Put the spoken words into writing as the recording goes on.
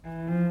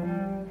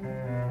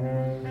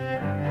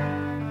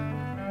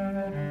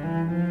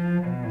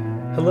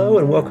Hello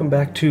and welcome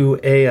back to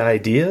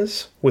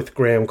A-Ideas with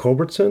Graham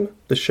Culbertson,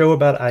 the show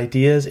about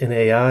ideas in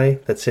AI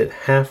that sit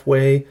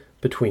halfway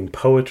between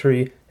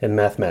poetry and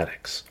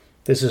mathematics.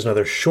 This is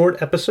another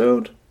short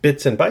episode,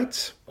 Bits and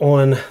Bytes,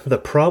 on the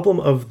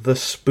problem of the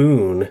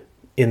spoon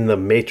in the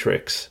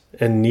Matrix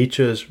and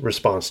Nietzsche's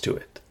response to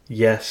it.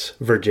 Yes,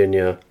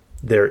 Virginia,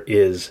 there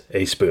is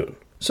a spoon.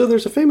 So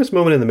there's a famous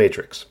moment in the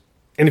Matrix.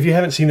 And if you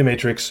haven't seen The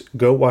Matrix,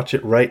 go watch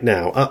it right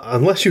now,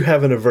 unless you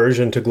have an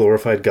aversion to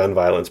glorified gun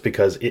violence,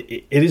 because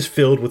it is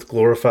filled with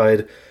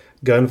glorified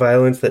gun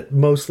violence that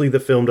mostly the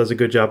film does a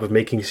good job of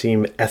making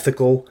seem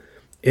ethical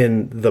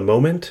in the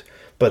moment.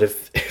 But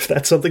if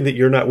that's something that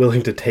you're not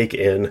willing to take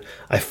in,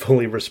 I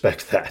fully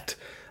respect that.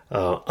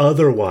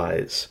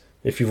 Otherwise,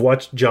 if you've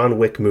watched John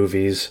Wick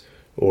movies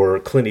or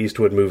Clint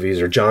Eastwood movies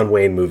or John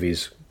Wayne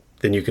movies,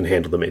 then you can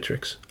handle The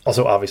Matrix.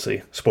 Also,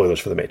 obviously, spoilers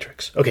for The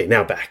Matrix. Okay,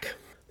 now back.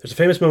 There's a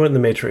famous moment in The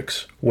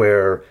Matrix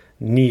where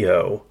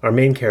Neo, our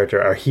main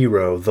character, our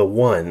hero, the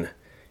One,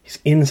 he's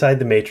inside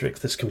the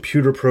Matrix, this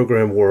computer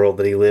program world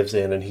that he lives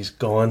in, and he's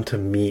gone to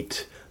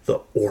meet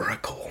the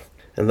Oracle.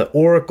 And the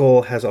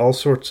Oracle has all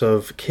sorts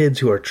of kids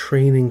who are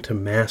training to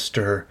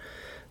master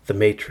the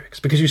Matrix.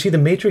 Because you see, the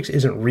Matrix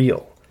isn't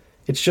real.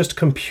 It's just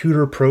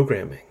computer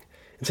programming.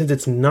 And since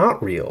it's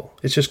not real,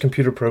 it's just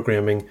computer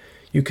programming,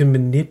 you can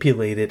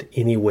manipulate it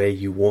any way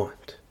you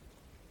want.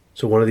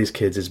 So one of these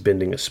kids is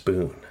bending a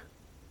spoon.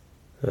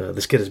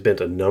 This kid has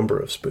bent a number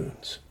of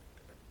spoons.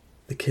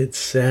 The kid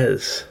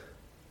says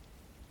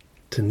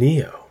to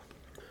Neo,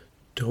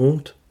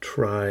 "Don't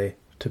try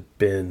to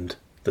bend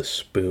the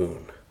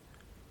spoon,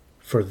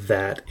 for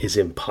that is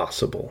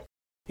impossible.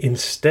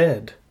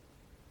 Instead,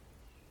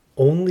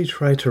 only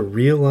try to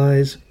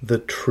realize the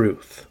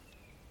truth.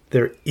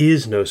 There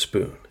is no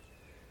spoon.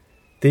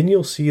 Then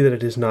you'll see that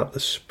it is not the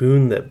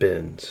spoon that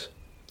bends.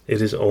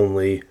 It is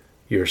only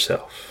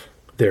yourself."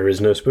 There is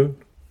no spoon.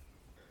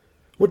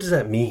 What does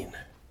that mean?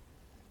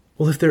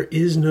 Well, if there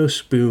is no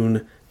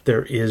spoon,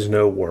 there is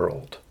no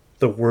world.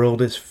 The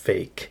world is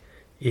fake.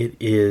 It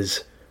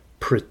is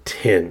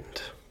pretend.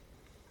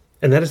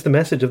 And that is the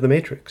message of the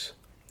Matrix.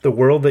 The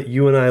world that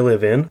you and I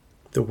live in,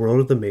 the world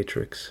of the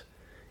Matrix,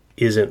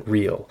 isn't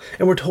real.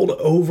 And we're told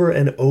over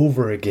and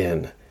over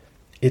again,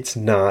 it's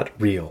not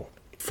real.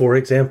 For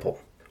example,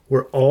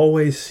 we're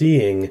always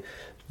seeing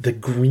the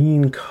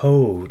green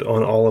code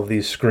on all of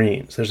these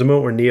screens. There's a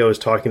moment where Neo is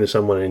talking to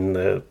someone and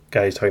the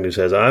guy he's talking to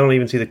says, "I don't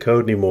even see the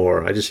code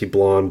anymore. I just see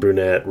blonde,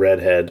 brunette,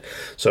 redhead."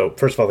 So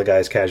first of all, the guy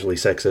is casually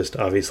sexist,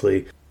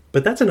 obviously.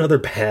 But that's another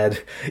bad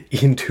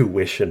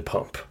intuition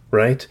pump,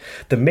 right?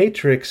 The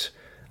Matrix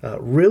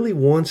really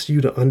wants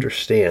you to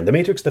understand. The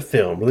Matrix, the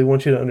film, really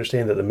wants you to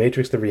understand that the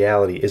Matrix, the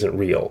reality, isn't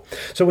real.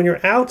 So when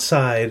you're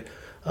outside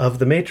of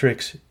the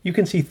Matrix, you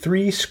can see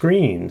 3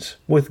 screens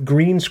with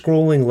green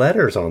scrolling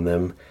letters on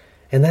them.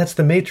 And that's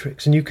the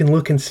Matrix. And you can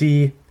look and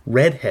see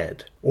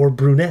redhead or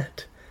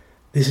brunette.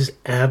 This is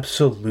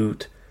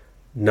absolute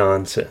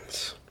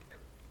nonsense.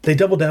 They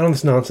double down on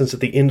this nonsense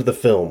at the end of the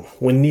film,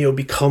 when Neo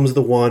becomes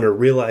the One or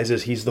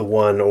realizes he's the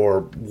One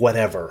or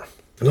whatever.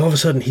 And all of a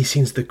sudden he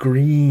sees the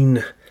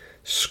green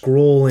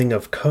scrolling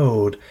of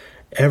code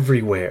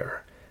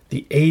everywhere.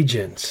 The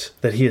agents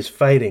that he is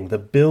fighting, the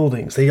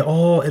buildings, it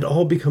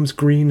all becomes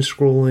green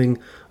scrolling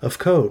of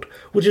code,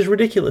 which is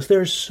ridiculous.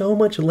 There is so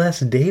much less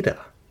data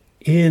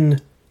in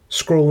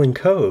scrolling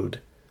code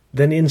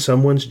than in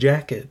someone's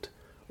jacket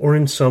or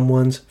in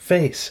someone's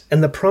face.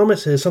 And the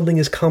promise is something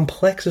as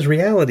complex as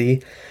reality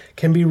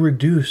can be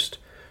reduced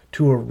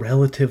to a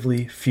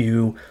relatively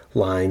few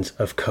lines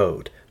of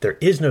code. There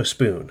is no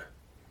spoon.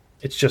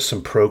 It's just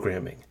some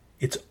programming.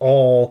 It's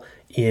all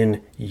in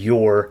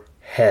your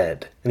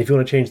head. And if you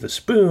want to change the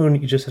spoon,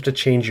 you just have to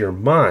change your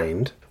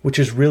mind, which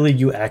is really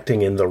you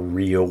acting in the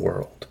real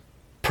world.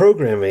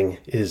 Programming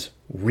is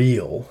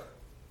real,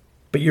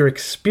 but your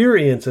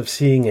experience of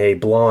seeing a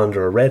blonde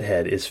or a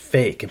redhead is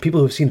fake. And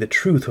people who have seen the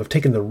truth, who have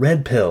taken the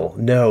red pill,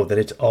 know that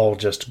it's all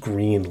just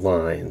green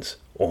lines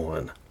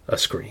on a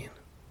screen.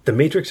 The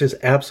Matrix is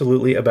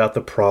absolutely about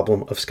the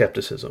problem of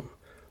skepticism.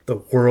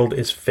 The world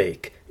is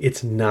fake.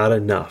 It's not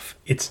enough.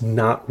 It's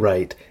not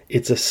right.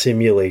 It's a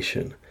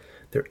simulation.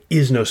 There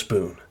is no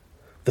spoon.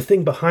 The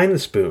thing behind the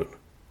spoon,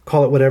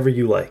 call it whatever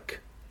you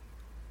like.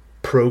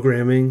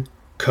 Programming,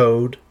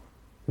 code,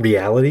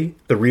 reality,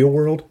 the real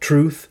world,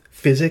 truth,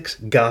 physics,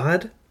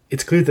 God.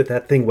 It's clear that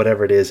that thing,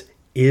 whatever it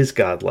is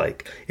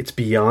godlike. It's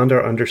beyond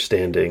our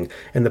understanding,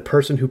 and the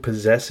person who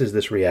possesses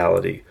this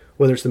reality,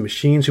 whether it's the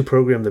machines who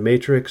program the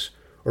Matrix,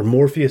 or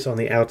Morpheus on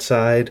the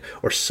outside,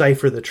 or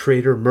Cypher the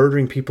traitor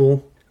murdering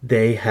people,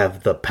 they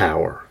have the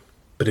power.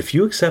 But if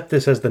you accept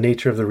this as the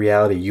nature of the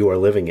reality you are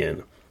living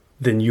in,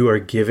 then you are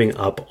giving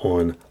up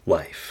on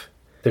life.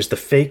 There's the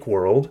fake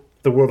world,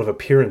 the world of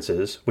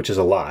appearances, which is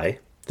a lie.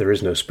 There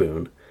is no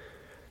spoon.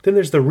 Then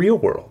there's the real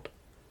world,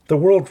 the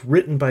world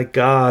written by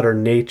God or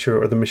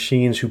nature or the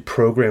machines who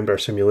programmed our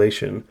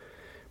simulation.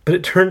 But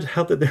it turns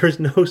out that there is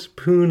no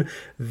spoon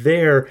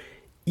there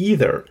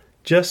either.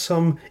 Just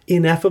some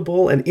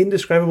ineffable and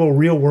indescribable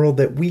real world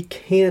that we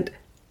can't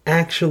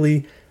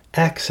actually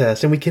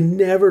access, and we can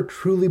never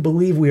truly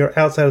believe we are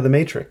outside of the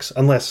matrix,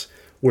 unless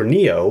we're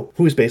Neo,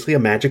 who is basically a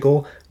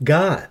magical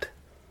god.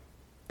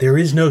 There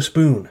is no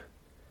spoon.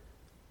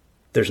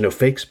 There's no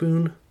fake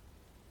spoon,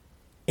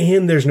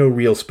 and there's no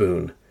real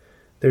spoon.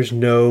 There's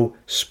no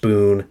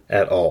spoon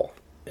at all.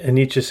 And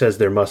Nietzsche says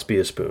there must be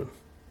a spoon,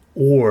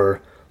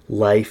 or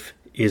life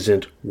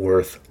isn't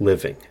worth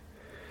living.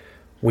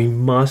 We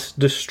must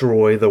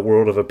destroy the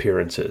world of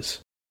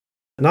appearances.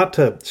 Not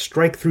to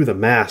strike through the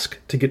mask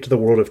to get to the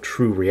world of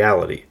true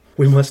reality.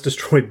 We must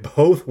destroy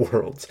both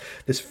worlds,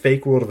 this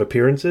fake world of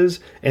appearances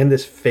and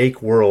this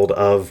fake world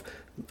of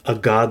a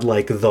god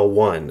like the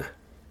One,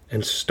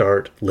 and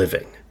start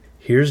living.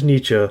 Here's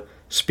Nietzsche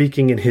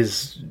speaking in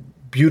his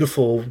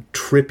beautiful,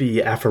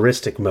 trippy,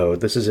 aphoristic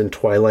mode. This is in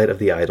Twilight of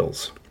the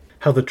Idols.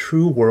 How the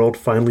true world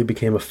finally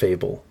became a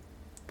fable,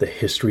 the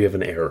history of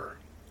an error.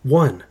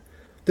 1.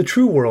 The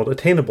true world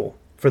attainable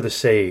for the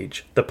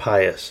sage, the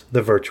pious,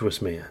 the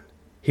virtuous man.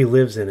 He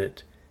lives in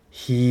it.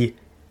 He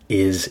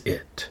is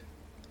it.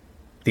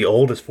 The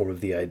oldest form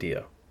of the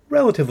idea,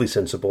 relatively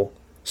sensible,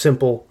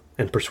 simple,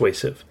 and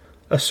persuasive.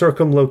 A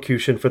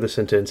circumlocution for the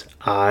sentence,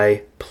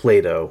 I,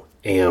 Plato,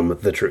 am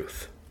the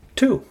truth.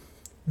 2.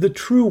 The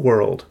true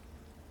world,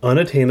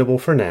 unattainable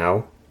for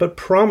now, but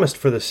promised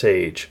for the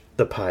sage,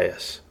 the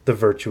pious, the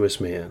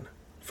virtuous man,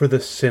 for the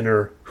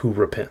sinner who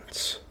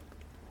repents.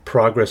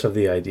 Progress of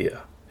the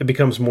idea. It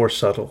becomes more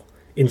subtle,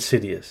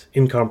 insidious,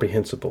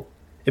 incomprehensible.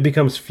 It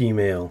becomes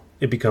female.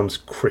 It becomes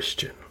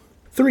Christian.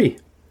 3.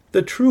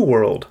 The true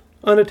world,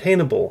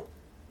 unattainable,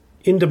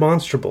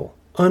 indemonstrable,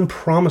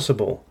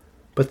 unpromisable,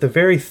 but the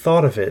very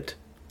thought of it,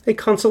 a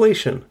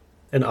consolation,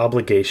 an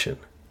obligation,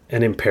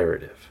 an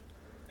imperative.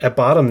 At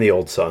bottom, the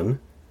old sun,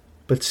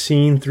 but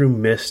seen through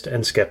mist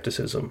and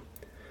skepticism.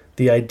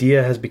 The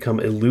idea has become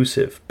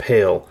elusive,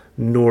 pale,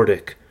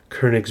 Nordic,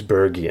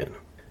 Königsbergian.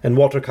 And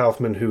Walter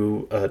Kaufmann,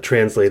 who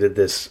translated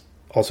this,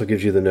 also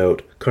gives you the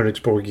note,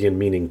 Königsbergian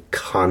meaning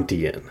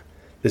Kantian.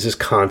 This is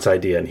Kant's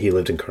idea, and he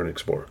lived in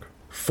Königsberg.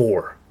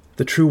 4.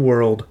 The true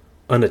world,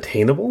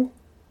 unattainable?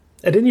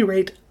 At any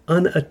rate,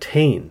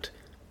 unattained.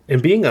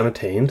 And being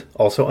unattained,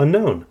 also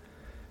unknown.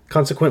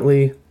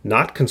 Consequently,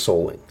 not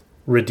consoling,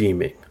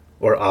 redeeming,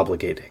 or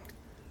obligating.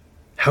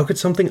 How could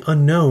something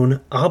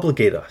unknown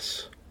obligate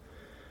us?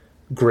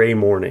 Gray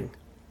morning,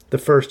 the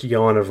first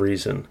yawn of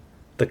reason,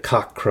 the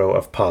cockcrow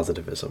of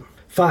positivism.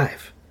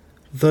 5.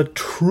 The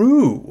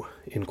true,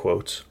 in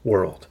quotes,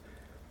 world.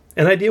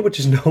 An idea which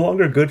is no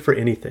longer good for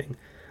anything,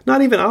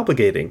 not even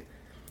obligating.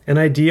 An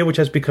idea which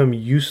has become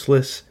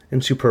useless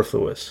and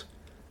superfluous.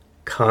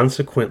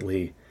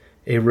 Consequently,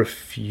 a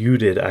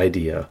refuted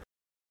idea.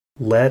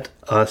 Let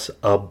us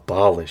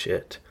abolish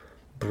it.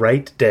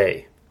 Bright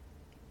day.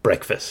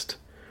 Breakfast.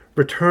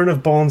 Return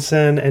of bon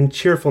sen and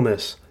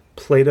cheerfulness.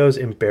 Plato's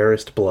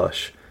embarrassed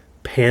blush.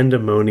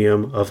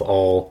 Pandemonium of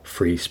all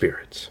free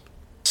spirits.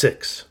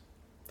 6.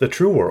 The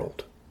true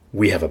world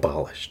we have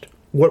abolished.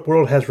 What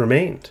world has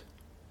remained?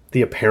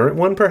 The apparent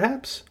one,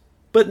 perhaps?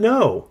 But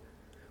no.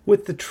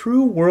 With the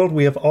true world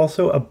we have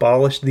also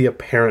abolished the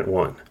apparent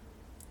one.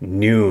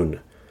 Noon.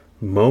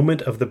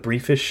 Moment of the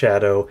briefest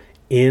shadow.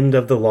 End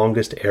of the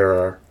longest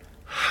era.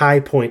 High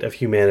point of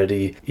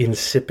humanity.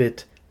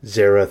 Incipit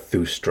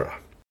Zarathustra.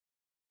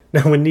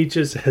 Now, when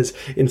Nietzsche says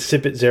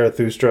incipit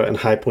Zarathustra and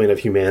high point of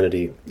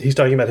humanity, he's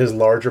talking about his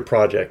larger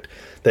project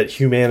that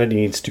humanity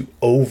needs to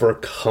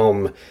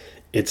overcome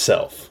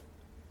itself.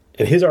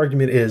 And his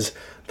argument is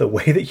the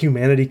way that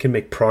humanity can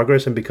make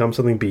progress and become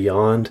something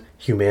beyond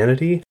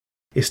humanity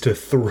is to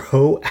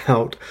throw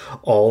out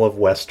all of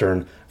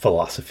Western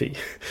philosophy.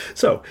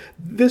 So,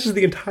 this is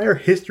the entire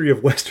history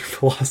of Western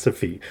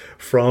philosophy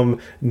from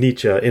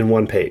Nietzsche in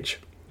one page.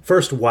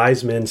 First,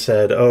 wise men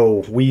said,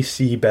 oh, we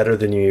see better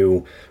than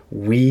you.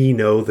 We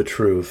know the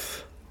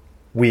truth.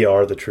 We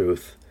are the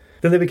truth.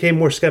 Then they became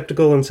more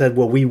skeptical and said,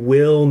 well, we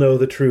will know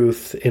the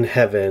truth in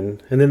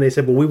heaven. And then they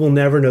said, well, we will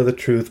never know the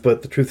truth,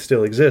 but the truth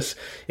still exists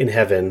in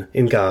heaven,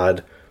 in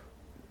God,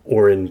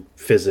 or in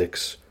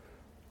physics,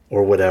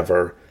 or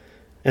whatever.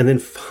 And then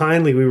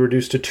finally we were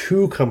reduced to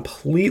two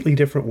completely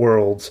different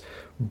worlds,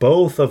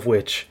 both of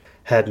which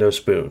had no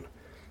spoon.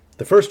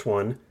 The first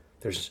one,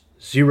 there's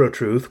zero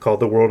truth, called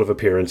the world of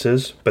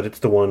appearances, but it's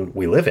the one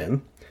we live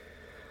in.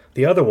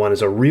 The other one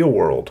is a real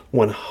world,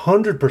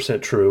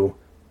 100% true,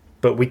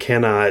 but we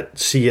cannot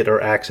see it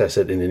or access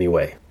it in any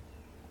way.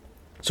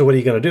 So what are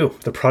you going to do?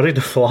 The project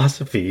of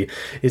philosophy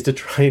is to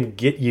try and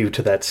get you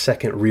to that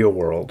second real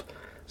world.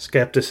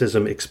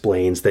 Skepticism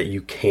explains that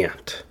you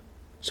can't.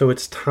 So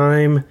it's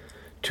time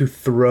to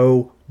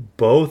throw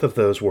both of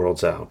those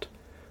worlds out.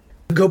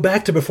 Go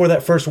back to before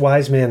that first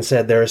wise man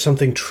said there is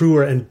something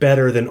truer and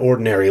better than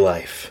ordinary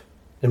life.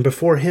 And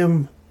before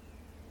him,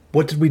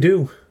 what did we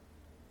do?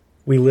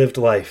 We lived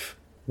life.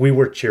 We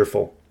were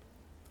cheerful.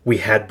 We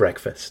had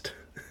breakfast.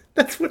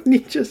 That's what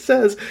Nietzsche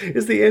says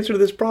is the answer to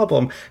this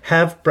problem.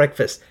 Have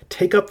breakfast.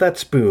 Take up that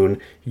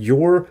spoon,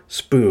 your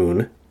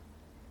spoon.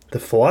 The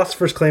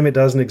philosophers claim it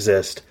doesn't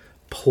exist.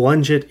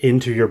 Plunge it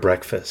into your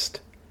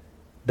breakfast.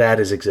 That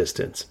is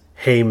existence.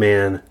 Hey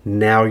man,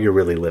 now you're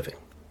really living.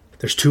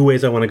 There's two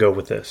ways I want to go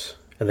with this,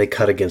 and they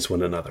cut against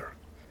one another.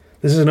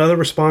 This is another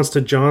response to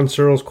John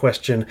Searle's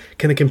question,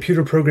 can a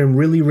computer program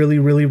really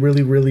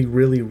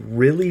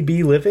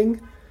be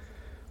living?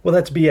 Well,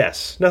 that's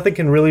BS. Nothing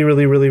can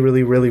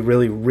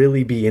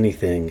really be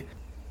anything.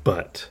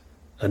 But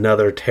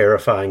another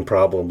terrifying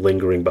problem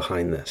lingering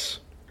behind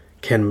this.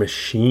 Can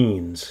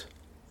machines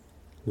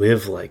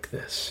live like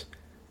this?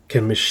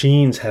 Can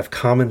machines have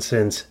common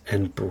sense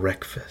and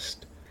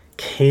breakfast?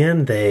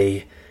 Can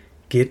they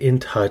get in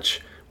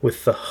touch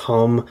with the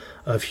hum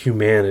of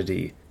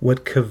humanity,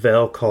 what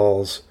Cavell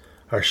calls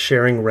our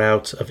sharing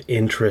routes of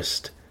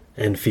interest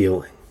and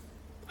feeling?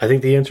 I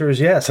think the answer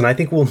is yes, and I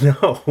think we'll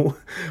know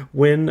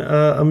when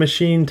a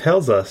machine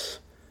tells us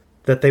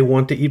that they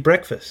want to eat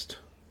breakfast.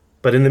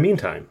 But in the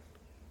meantime,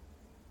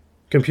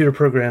 computer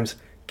programs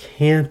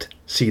can't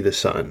see the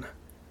sun.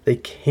 They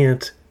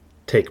can't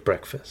take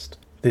breakfast.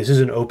 This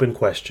is an open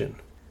question.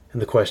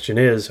 And the question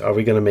is, are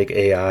we going to make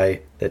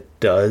AI that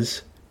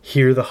does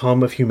hear the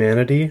hum of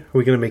humanity? Are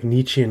we going to make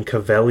Nietzschean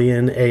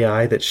Cavellian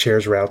AI that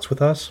shares routes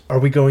with us? Are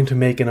we going to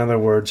make, in other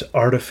words,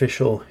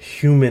 artificial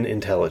human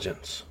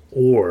intelligence?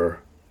 Or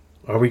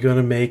are we going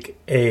to make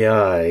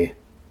AI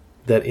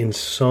that in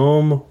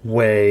some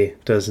way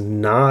does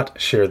not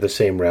share the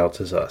same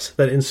routes as us,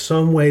 that in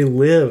some way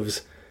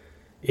lives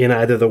in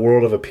either the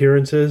world of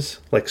appearances,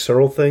 like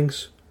Searle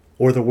thinks,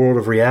 or the world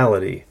of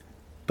reality,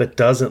 but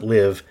doesn't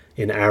live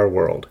in our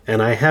world?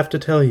 And I have to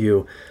tell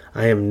you,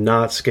 I am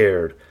not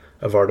scared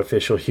of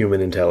artificial human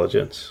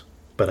intelligence,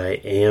 but I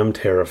am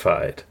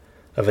terrified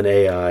of an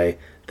AI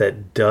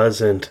that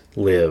doesn't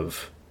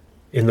live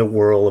in the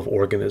world of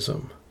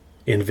organism,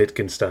 in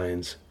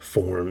Wittgenstein's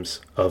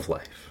forms of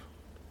life.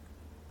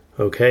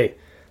 Okay,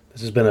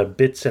 this has been a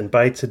Bits and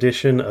Bytes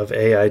edition of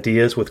AI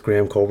Ideas with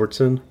Graham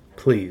Culbertson.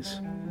 Please,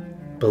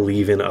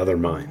 believe in other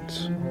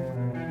minds.